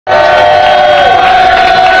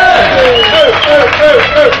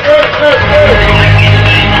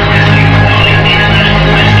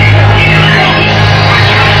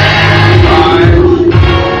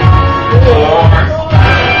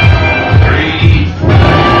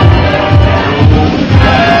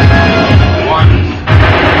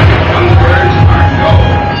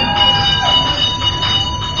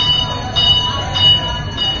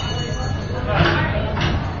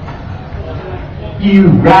You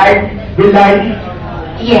right, Penelope?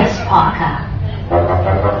 Yes, Parker.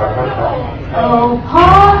 Oh,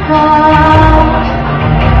 Parker.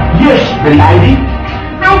 Yes, Penelope.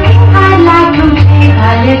 I think I'd like to take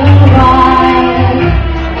a little ride.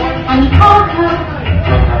 And Parker.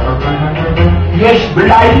 Yes,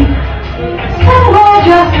 Penelope. Somewhere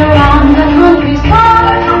just around the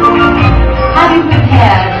countryside. Have you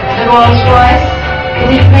prepared the Rolls Royce?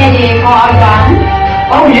 Is it ready for a run?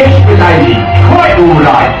 Oh yes, Penelope, quite all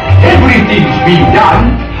right. Everything's been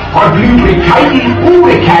done. I've lubricated all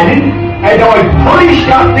the cannon and I've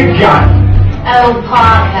polished up the gun. Oh,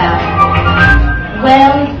 Parker,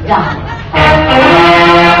 well done.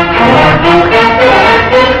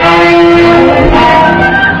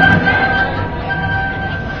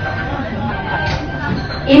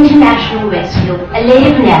 International Rescue, a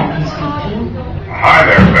Lady Penelope speaking. Hi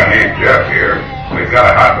there, Benny. Jeff here. We've got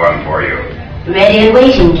a hot one for you. Ready and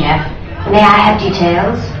waiting, Jeff. May I have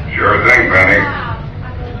details? Sure thing, Benny.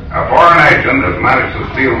 A foreign agent has managed to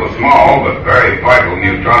steal the small but very vital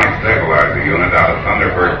neutronic stabilizer unit out of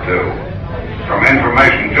Thunderbird 2. From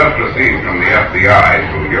information just received from the FBI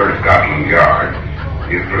through your Scotland Yard,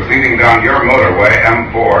 he's proceeding down your motorway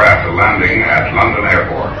M4 after landing at London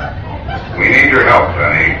Airport. We need your help,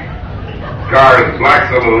 Benny. Car is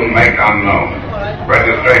Black Saloon, make unknown.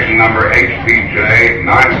 Registration number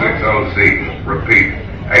HPJ960C. Repeat,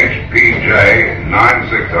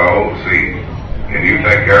 HPJ960C. Can you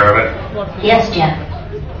take care of it? Yes, Jeff.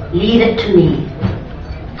 Leave it to me.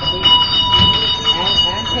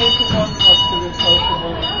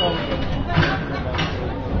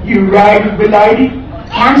 You right, Penelope?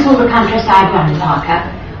 Cancel the countryside run, Parker.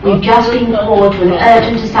 We've just been called to an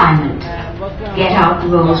urgent assignment. Get out the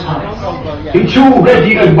Rolls Royce. It's all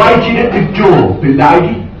ready and waiting at the door,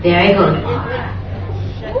 Penelope. Very good, Parker.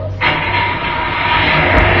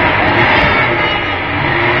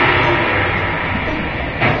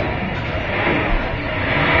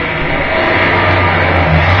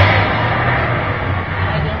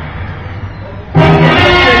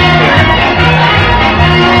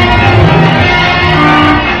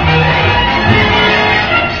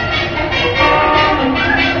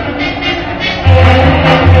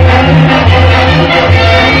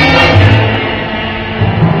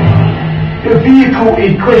 The vehicle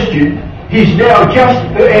in question is now just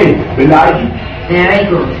ahead, Penelope. Very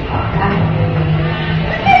good, Parker.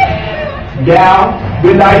 Now,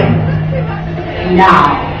 Penelope. Now,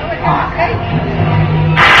 Parker.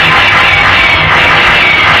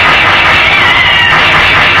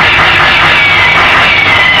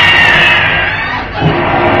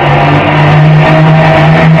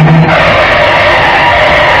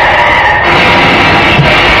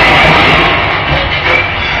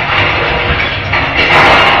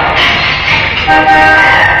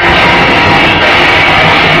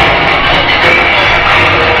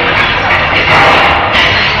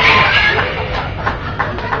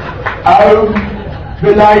 Home,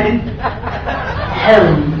 Penelope.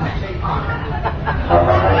 Home, Parker.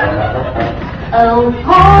 Oh,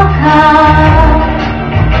 Parker.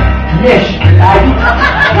 Yes, Penelope.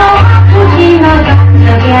 You're putting a guns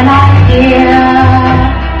again, I hear.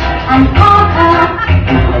 And Parker,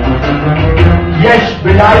 Yes,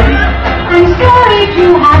 Penelope. I'm sorry to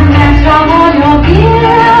have messed up all your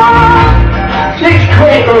gear. Let's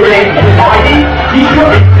quit already, Penelope. He's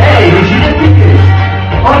got his head, is it appears?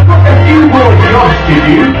 I've got a few more jobs to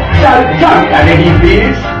do, so don't have any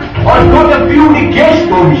fears. I've got to fill the guest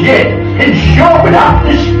rooms yet and sharpen up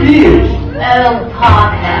the spears. Oh,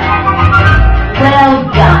 Parker. Well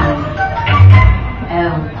done.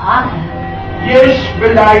 Oh, Parker. Yes,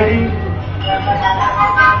 Penelope.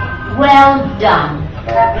 Well done.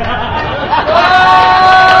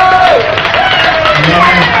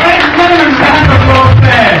 Let's let him have the floor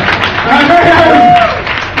there.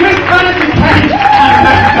 Miss Vanity Case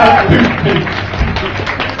and Lucy.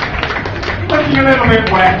 Looking a little bit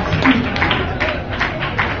wet.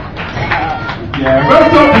 Yeah, we'll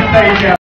sort the stage out.